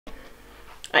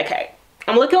Okay,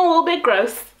 I'm looking a little bit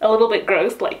gross,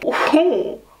 like,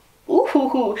 ooh,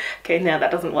 ooh. Okay, no, that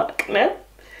doesn't work, no?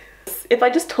 If I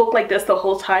just talk like this the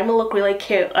whole time, it'll look really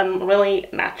cute and really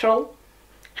natural.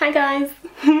 Hi guys.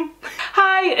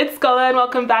 Hi, it's Scola and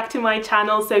welcome back to my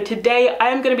channel. So today I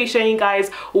am going to be showing you guys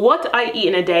what I eat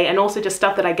in a day and also just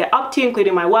stuff that I get up to,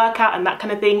 including my workout and that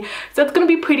kind of thing. So it's going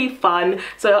to be pretty fun.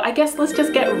 So I guess let's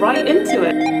just get right into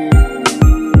it.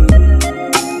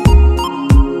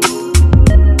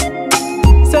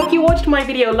 So if you watched my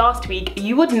video last week,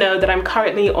 you would know that I'm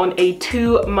currently on a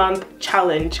 2-month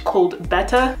challenge called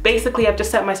Better. Basically, I've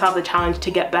just set myself the challenge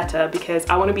to get better because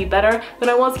I want to be better than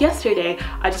I was yesterday.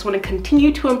 I just want to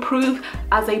continue to improve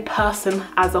as a person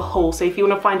as a whole. So if you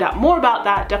want to find out more about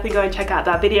that, definitely go and check out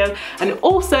that video. And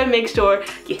also make sure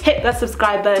you hit that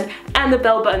subscribe button and the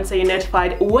bell button so you're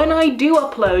notified when I do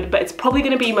upload, but it's probably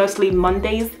going to be mostly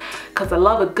Mondays because I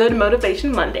love a good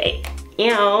motivation Monday.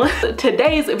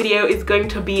 Today's video is going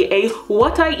to be a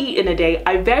what I eat in a day.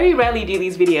 I very rarely do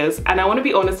these videos and I want to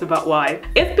be honest about why.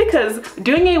 It's because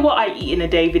doing a what I eat in a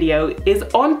day video is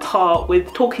on par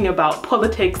with talking about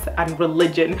politics and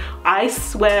religion. I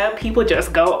swear people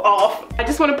just go off. I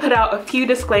just want to put out a few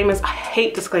disclaimers. I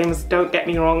hate disclaimers, don't get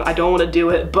me wrong. I don't want to do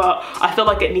it, but I feel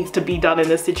like it needs to be done in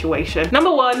this situation.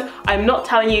 Number one, I'm not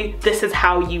telling you this is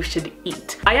how you should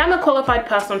eat. I am a qualified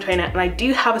personal trainer and I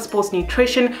do have a sports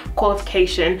nutrition qualification,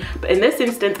 but in this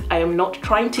instance I am not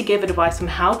trying to give advice on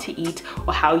how to eat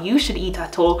or how you should eat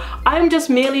at all. I am just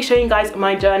merely showing you guys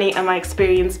my journey and my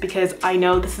experience because I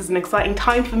know this is an exciting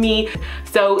time for me.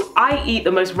 So I eat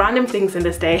the most random things in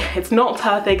this day. It's not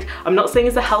perfect. I'm not saying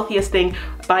it's the healthiest thing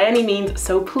by any means,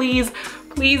 so please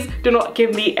do not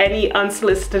give me any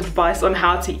unsolicited advice on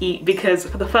how to eat because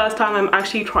for the first time I'm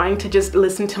actually trying to just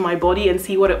listen to my body and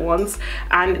see what it wants,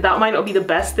 and that might not be the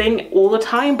best thing all the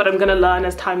time, but I'm gonna learn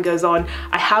as time goes on.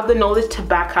 I have the knowledge to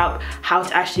back up how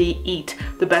to actually eat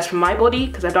the best for my body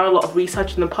because I've done a lot of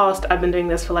research in the past. I've been doing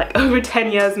this for like over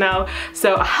 10 years now,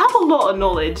 so I have a lot of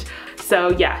knowledge.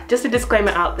 So yeah, just a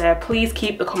disclaimer out there, please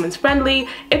keep the comments friendly.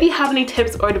 If you have any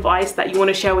tips or advice that you want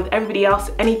to share with everybody else,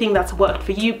 anything that's worked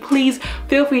for you, please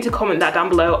feel free to comment that down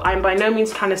below. I'm by no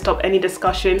means trying to stop any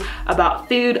discussion about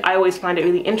food. I always find it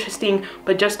really interesting,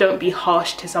 but just don't be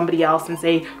harsh to somebody else and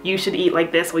say you should eat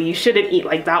like this or you shouldn't eat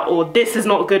like that or this is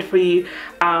not good for you.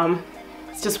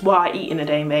 It's just what I eat in a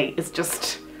day, mate. It's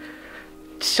just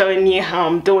showing you how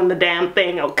I'm doing the damn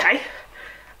thing, okay?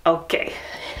 Okay,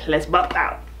 let's bump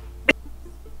out.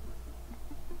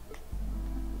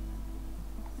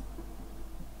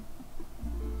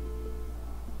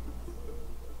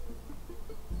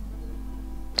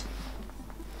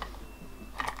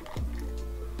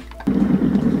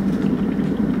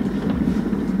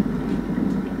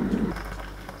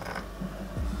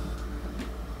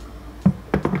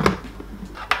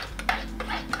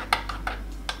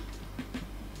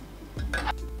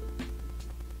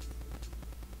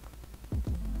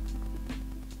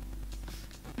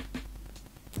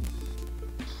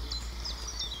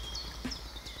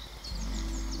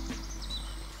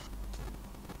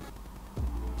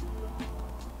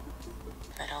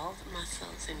 Let all the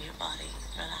muscles in your body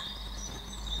relax.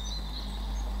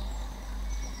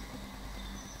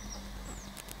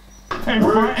 And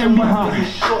front and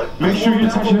behind. Make sure you're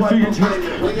touching the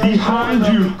fingertips behind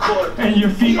you and your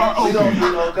feet are open.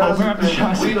 Open up the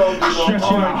chest, stretch it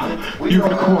out. You're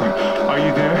the core. Are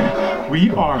you there? We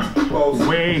are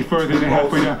way further than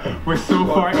halfway down. We're so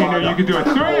far in there, you can do it.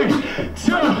 3, 2,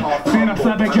 stand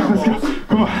upside back jump. Let's go.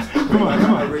 Come on, come on,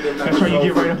 come on. That's right, you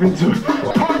get right up into it.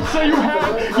 Parts so you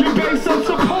have your base of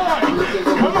support.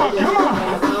 Come on, come on.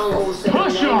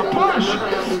 Push up, push.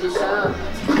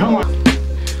 Come on.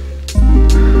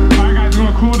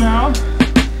 Cool down.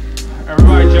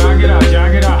 Everybody jog it out,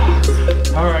 jog it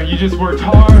out. All right, you just worked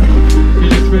hard. You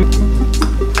just been...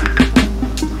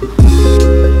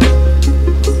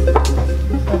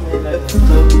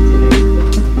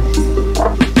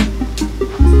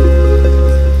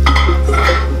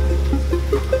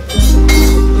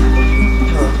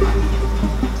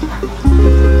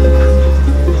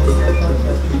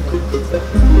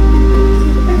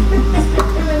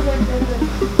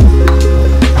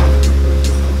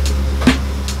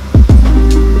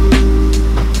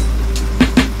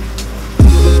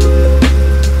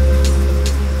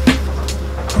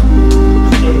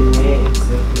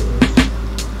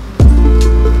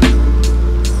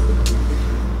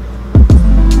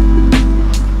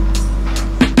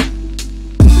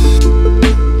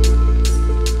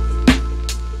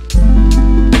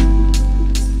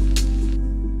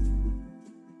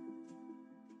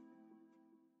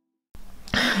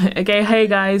 Okay, hey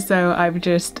guys, so I've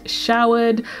just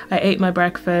showered, I ate my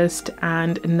breakfast,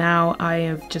 and now I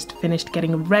have just finished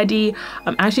getting ready.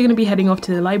 I'm actually going to be heading off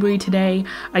to the library today.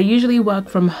 I usually work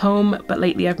from home, but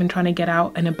lately I've been trying to get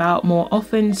out and about more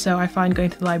often, so I find going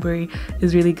to the library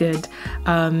is really good.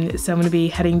 So I'm going to be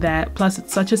heading there. Plus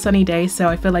it's such a sunny day, so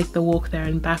I feel like the walk there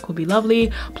and back will be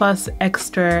lovely. Plus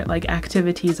extra like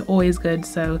activities are always good,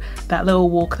 so that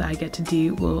little walk that I get to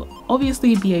do will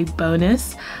obviously be a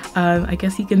bonus. I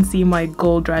guess you can see my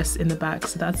gold dress in the back,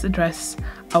 so that's the dress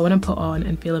I want to put on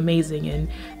and feel amazing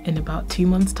in about 2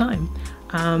 months time.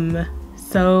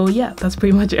 So yeah, that's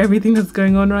pretty much everything that's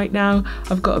going on right now.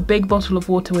 I've got a big bottle of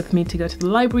water with me to go to the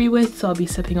library with, so I'll be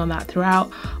sipping on that throughout.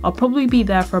 I'll probably be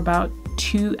there for about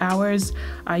 2 hours.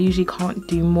 I usually can't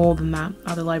do more than that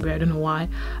at the library, I don't know why.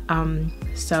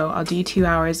 So I'll do 2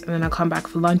 hours and then I'll come back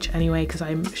for lunch anyway, because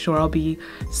I'm sure I'll be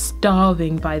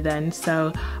starving by then.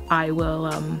 So I will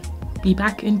be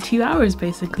back in 2 hours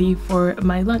basically for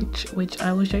my lunch, which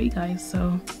I will show you guys.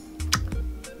 So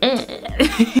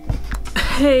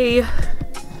hey.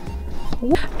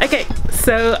 Okay,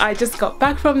 so I just got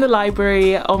back from the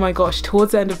library. Oh my gosh,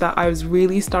 towards the end of that I was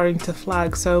really starting to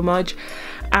flag so much.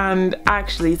 And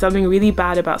actually something really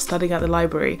bad about studying at the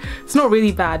library, it's not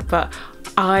really bad, but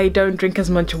I don't drink as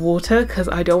much water because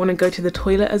I don't want to go to the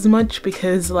toilet as much,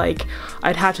 because like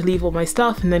I'd have to leave all my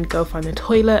stuff and then go find the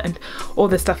toilet, and all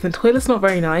this stuff in the toilet's not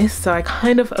very nice, so I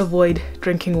kind of avoid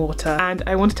drinking water. And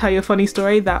I want to tell you a funny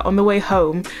story that on the way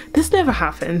home, this never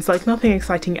happens, like nothing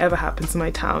exciting ever happens in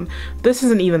my town. This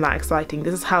isn't even that exciting.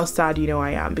 This is how sad you know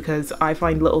I am, because I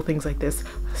find little things like this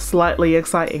slightly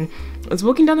exciting. I was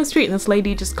walking down the street and this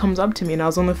lady just comes up to me, and I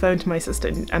was on the phone to my sister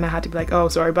and I had to be like, oh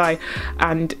sorry, bye.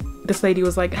 And this lady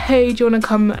was like, hey, do you want to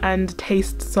come and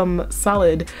taste some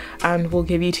salad and we'll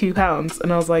give you £2?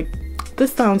 And I was like,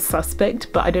 this sounds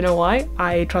suspect, but I don't know why.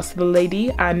 I trusted the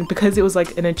lady, and because it was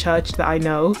like in a church that I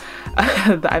know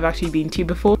that I've actually been to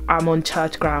before, I'm on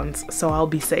church grounds, so I'll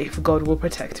be safe. God will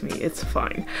protect me, it's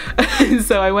fine.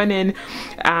 So I went in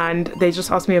and they just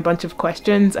asked me a bunch of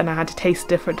questions, and I had to taste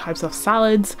different types of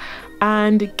salads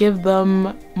and give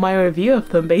them my review of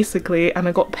them basically, and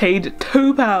I got paid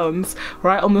 £2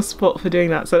 right on the spot for doing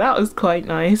that, so that was quite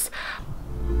nice.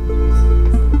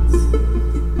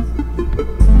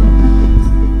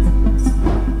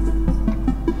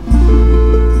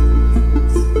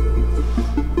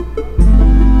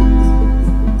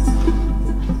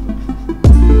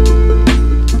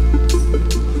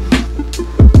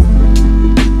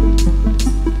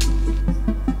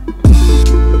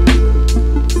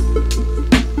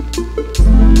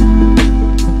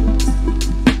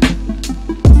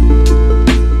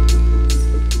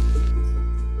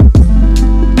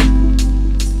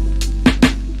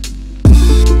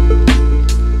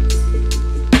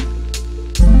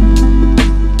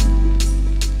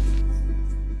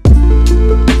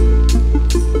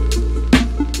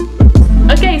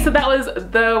 That was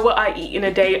the what I eat in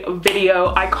a day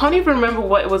video. I can't even remember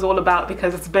what it was all about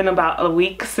because it's been about a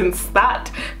week since that,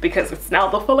 because it's now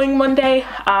the following Monday.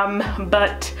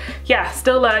 But yeah,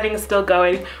 still learning, still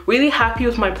going. Really happy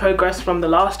with my progress from the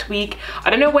last week. I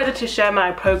don't know whether to share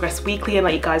my progress weekly and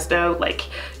let you guys know, like,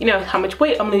 you know, how much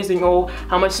weight I'm losing or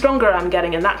how much stronger I'm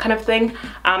getting and that kind of thing.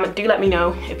 Do let me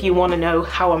know if you want to know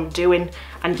how I'm doing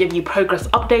and give you progress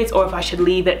updates, or if I should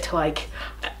leave it to like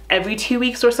every 2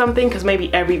 weeks or something, because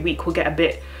maybe every week will get a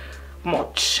bit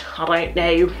much. I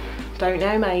don't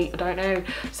know mate, I don't know.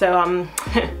 So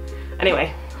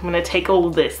anyway, I'm gonna take all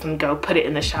of this and go put it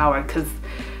in the shower, because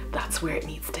that's where it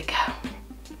needs to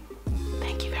go.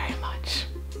 Thank you very much.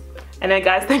 And then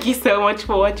guys, thank you so much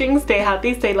for watching. Stay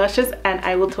healthy, stay luscious, and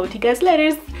I will talk to you guys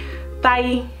later.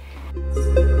 Bye.